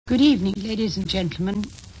Good evening, ladies and gentlemen.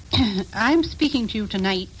 I'm speaking to you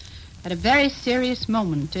tonight at a very serious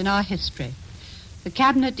moment in our history. The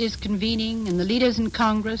Cabinet is convening and the leaders in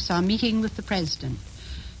Congress are meeting with the President.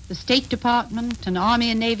 The State Department and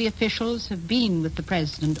Army and Navy officials have been with the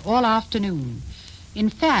President all afternoon. In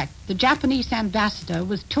fact, the Japanese ambassador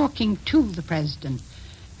was talking to the President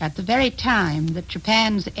at the very time that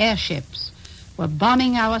Japan's airships were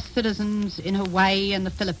bombing our citizens in Hawaii and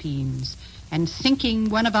the Philippines and sinking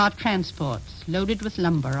one of our transports loaded with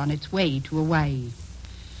lumber on its way to Hawaii.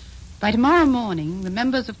 By tomorrow morning, the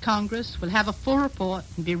members of Congress will have a full report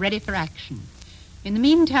and be ready for action. In the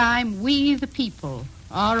meantime, we, the people,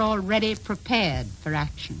 are already prepared for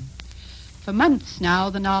action. For months now,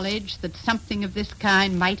 the knowledge that something of this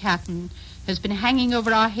kind might happen has been hanging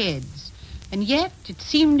over our heads, and yet it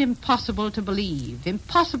seemed impossible to believe,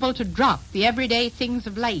 impossible to drop the everyday things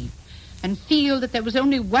of life and feel that there was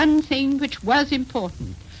only one thing which was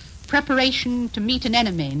important: preparation to meet an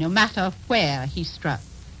enemy no matter where he struck.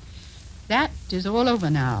 That is all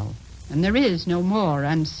over now, and there is no more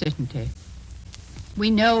uncertainty.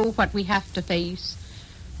 We know what we have to face,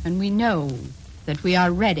 and we know that we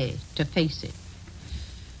are ready to face it.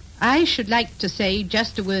 I should like to say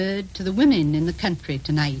just a word to the women in the country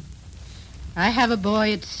tonight. I have a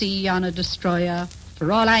boy at sea on a destroyer.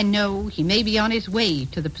 For all I know, he may be on his way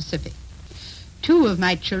to the Pacific. 2 of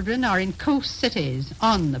my children are in coast cities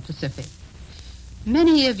on the Pacific.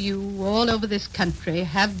 Many of you all over this country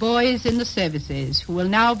have boys in the services who will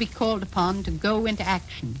now be called upon to go into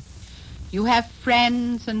action. You have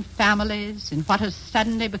friends and families in what has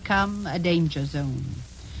suddenly become a danger zone.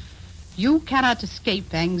 You cannot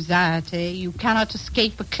escape anxiety. You cannot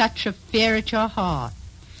escape a clutch of fear at your heart.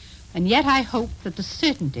 And yet I hope that the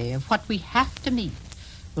certainty of what we have to meet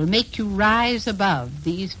will make you rise above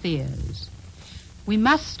these fears. We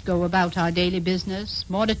must go about our daily business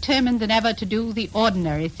more determined than ever to do the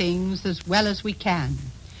ordinary things as well as we can.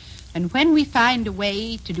 And when we find a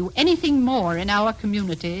way to do anything more in our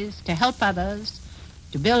communities, to help others,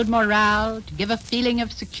 to build morale, to give a feeling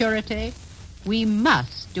of security, we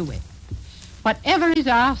must do it. Whatever is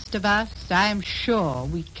asked of us, I am sure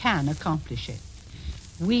we can accomplish it.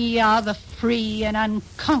 We are the free and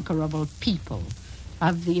unconquerable people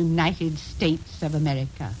of the United States of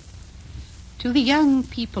America. To the young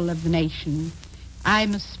people of the nation, I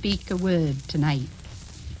must speak a word tonight.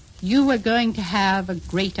 You are going to have a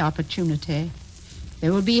great opportunity.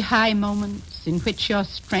 There will be high moments in which your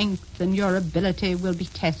strength and your ability will be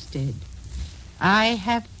tested. I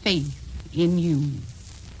have faith in you.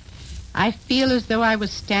 I feel as though I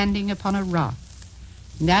was standing upon a rock.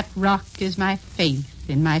 That rock is my faith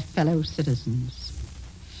in my fellow citizens.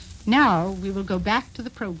 Now we will go back to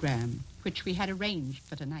the program which we had arranged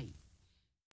for tonight.